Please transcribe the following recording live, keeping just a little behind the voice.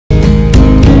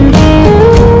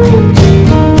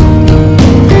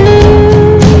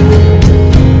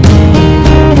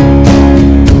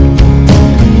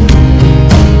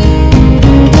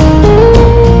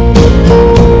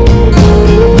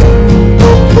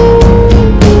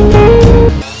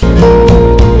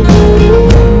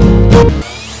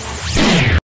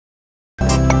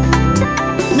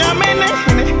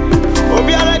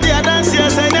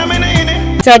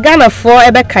Ghana for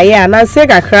ebe kaya na nse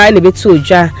kakra na betu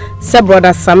odwa se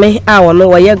brother Sammy a wono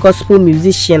woye gospel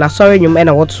musician asori nwum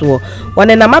na woto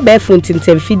wone na mabefo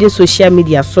ntintem feed social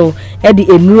media so e di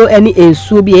enuro eni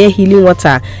ensuo bi e healing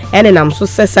water ene nam so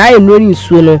se sa enuro ni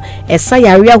nsuo no esa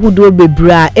yare ahodo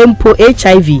bebra empo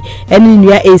HIV eni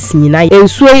nua esinyina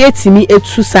ensuo yetimi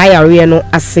etu sa yare no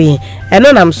ase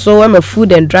eno nam so am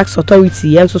Food and Drugs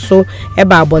Authority yenso so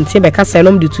eba abonte be kasa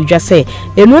enom de tudwa se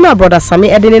enu na brother Sammy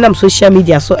e de nam social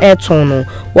media so eton no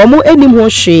wo mu enim ho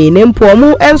hwe ne mpo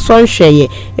mu enso nhweye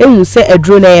ehu se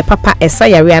aduro na ye papa esa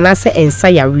yare ana se ensa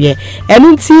yare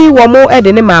enu nti wo mu e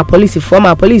de ne ma police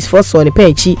for so ne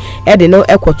panchi e de no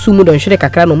ekotu mu don hwere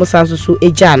kakra no musanso so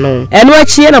eja no enu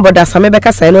achi na brother Sammy be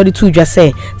kasa eno de tudwa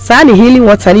se sa ne healing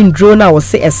water ni nduro na wo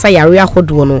se esa yare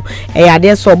ahodo no e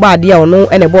yade so ba ade a ono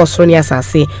ene boss no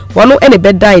asase wono ene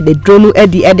bedai de drone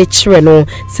edi chire no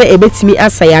se ebetimi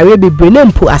asa yare bebre na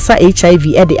mpo asa HIV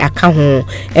edi aka ho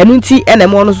enu nti ene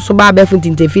mo no so ba befo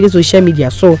ntintefi social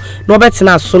media so no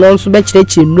betina so no so be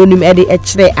chire nonim edi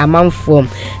chire amanfo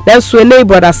na so ene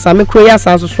brother Sammy kroya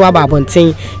sanso so aba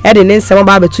abonten edi ne nsem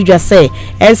ba betudwa se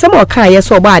ensem o kan ye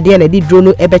so ba ade na di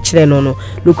drone ebe chire no no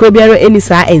lokro biara eni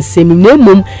sa ensem na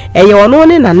mum eye wono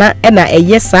ne nana na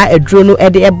eye sa aduro no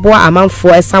edi ebo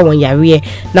amanfo esa won yare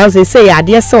na say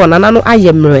ade se onana no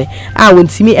ayemre a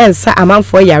wontimi ensa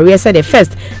amanfo yare se the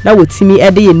first na wotimi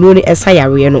ede ye no esa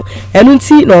yare no enu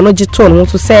nti na ono gito no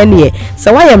so se ne se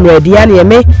wayemre dia na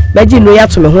me baji no ya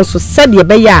to me ho so se de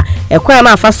be ya ekwan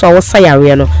na afa so wo sa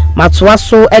yare no matoa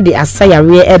so ede asa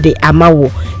yare ede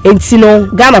amawo enti no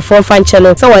Ghana for fan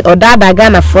channel se odada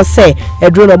Ghana for se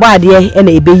edro no ba ade e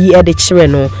na ebeyi ede chire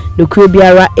no no kuro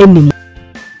biara enim